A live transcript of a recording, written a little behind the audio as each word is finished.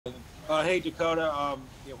Hey Dakota,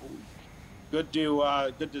 good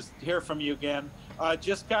to hear from you again.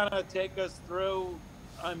 Just kind of take us through.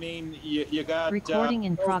 I mean, you got Recording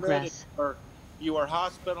in COVID, progress. or you were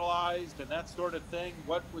hospitalized and that sort of thing.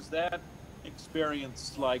 What was that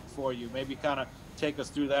experience like for you? Maybe kind of take us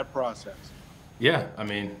through that process. Yeah, I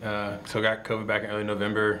mean, so I got COVID back in early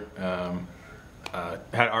November. Had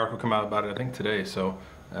an article come out about it, I think today. So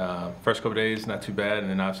first couple days, not too bad, and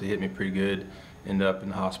then obviously hit me pretty good. Ended up in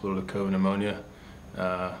the hospital with COVID pneumonia.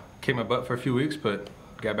 Kicked my butt for a few weeks, but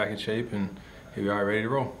got back in shape, and here we are, ready to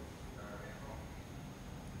roll.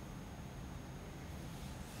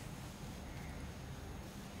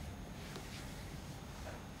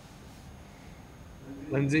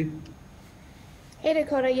 Lindsay? Hey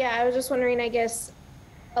Dakota, yeah, I was just wondering, I guess,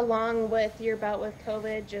 along with your bout with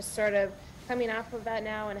COVID, just sort of coming off of that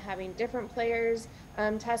now and having different players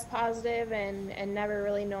test positive and never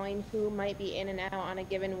really knowing who might be in and out on a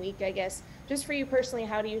given week, I guess, just for you personally,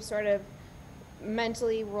 how do you sort of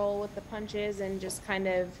mentally roll with the punches and just kind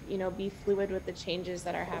of, be fluid with the changes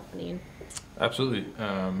that are happening? Absolutely.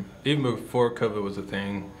 Even before COVID was a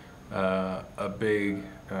thing, a big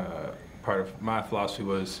part of my philosophy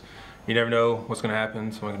was you never know what's going to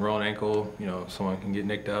happen. Someone can roll an ankle, someone can get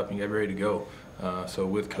nicked up and get ready to go. So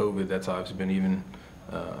with COVID, that's obviously been even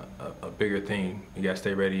a bigger thing. You got to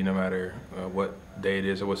stay ready no matter what day it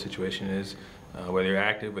is or what situation it is. Whether you're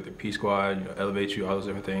active, whether P squad, elevate you, all those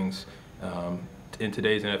different things. In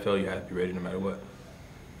today's NFL, you have to be ready no matter what.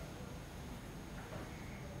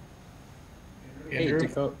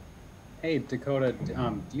 Hey Dakota,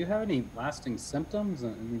 do you have any lasting symptoms? I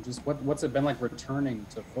mean, just what's it been like returning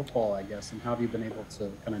to football, I guess, and how have you been able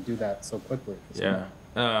to kind of do that so quickly? Yeah.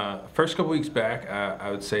 First couple weeks back,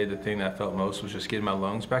 I would say the thing that I felt most was just getting my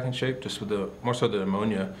lungs back in shape, just with more so the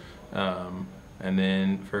pneumonia. And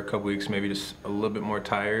then for a couple weeks, maybe just a little bit more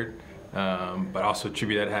tired, but also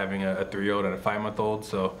attribute that to having a 3-year-old and a 5-month-old.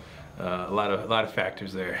 So a lot of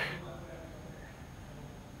factors there.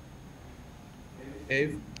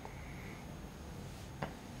 Dave?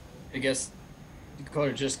 I guess,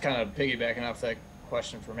 Dakota, just kind of piggybacking off that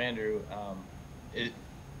question from Andrew,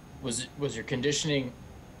 was your conditioning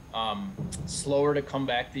slower to come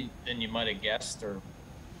back than you might have guessed, or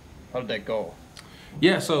how did that go?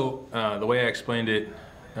 Yeah, so the way I explained it,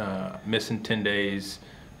 missing 10 days,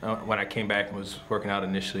 when I came back and was working out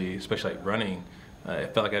initially, especially like running,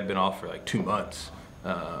 it felt like I'd been off for like 2 months.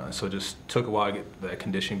 So it just took a while to get that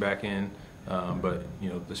conditioning back in. But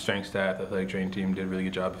the strength staff, the athletic training team did a really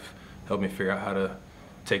good job of helping me figure out how to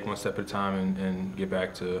take one step at a time and get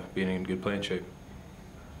back to being in good playing shape.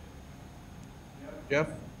 Jeff?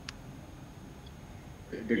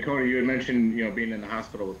 Dakota, you had mentioned being in the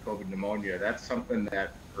hospital with COVID pneumonia. That's something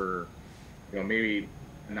that for maybe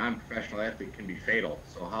a non-professional athlete can be fatal.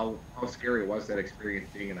 So how scary was that experience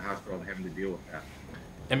being in the hospital and having to deal with that?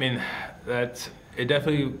 I mean, it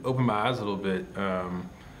definitely opened my eyes a little bit.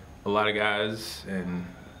 A lot of guys, and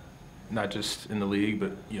not just in the league,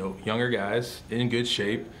 but younger guys in good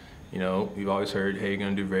shape. We've always heard, hey, you're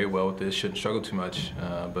going to do very well with this, shouldn't struggle too much.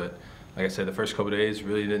 But like I said, the first couple of days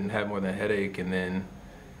really didn't have more than a headache, and then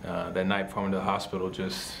that night before I went to the hospital,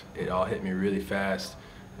 it all hit me really fast.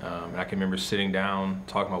 And I can remember sitting down,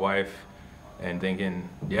 talking to my wife, and thinking,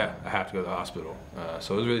 yeah, I have to go to the hospital.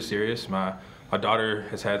 So it was really serious. My daughter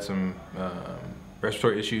has had some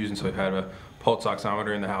respiratory issues, and so we've had a pulse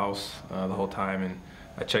oximeter in the house the whole time, and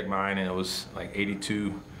I checked mine and it was like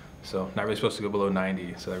 82, so not really supposed to go below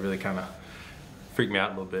 90, so that really kind of freaked me out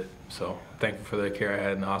a little bit. So thankful for the care I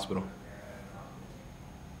had in the hospital.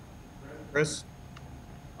 Chris?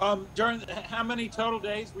 How many total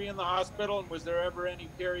days were you in the hospital, and was there ever any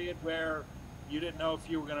period where you didn't know if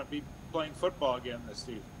you were going to be playing football again this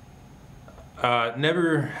season?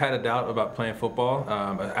 Never had a doubt about playing football.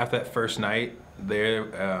 After that first night there,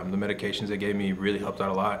 the medications they gave me really helped out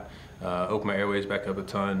a lot. Opened my airways back up a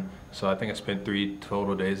ton. So I think I spent 3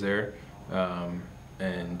 total days there,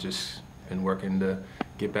 and just been working to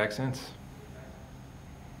get back since.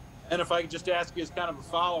 And if I could just ask you as kind of a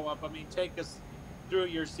follow-up, I mean, take us through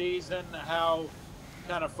your season. How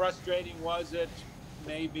kind of frustrating was it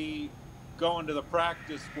maybe going to the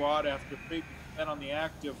practice squad after being on the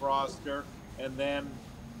active roster, and then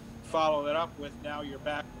follow it up with now you're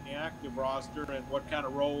back in the active roster, and what kind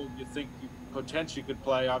of role you think you potentially could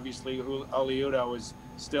play? Obviously, Aliudo is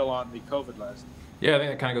still on the COVID list. Yeah, I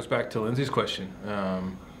think that kind of goes back to Lindsay's question.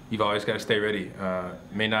 You've always got to stay ready.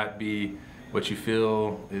 May not be what you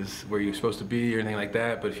feel is where you're supposed to be or anything like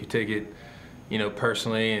that, but if you take it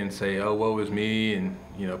personally and say, oh, woe is me, and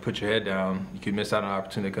put your head down, you could miss out on an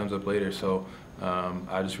opportunity that comes up later. So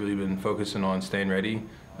I just really been focusing on staying ready,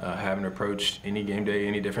 haven't approached any game day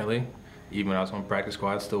any differently. Even when I was on practice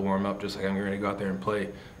squad, still warm up just like I'm ready to go out there and play.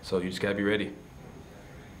 So you just gotta be ready.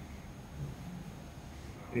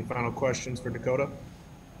 Any final questions for Dakota?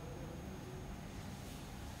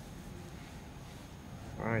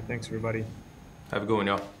 All right, thanks everybody. Have a good one,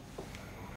 y'all.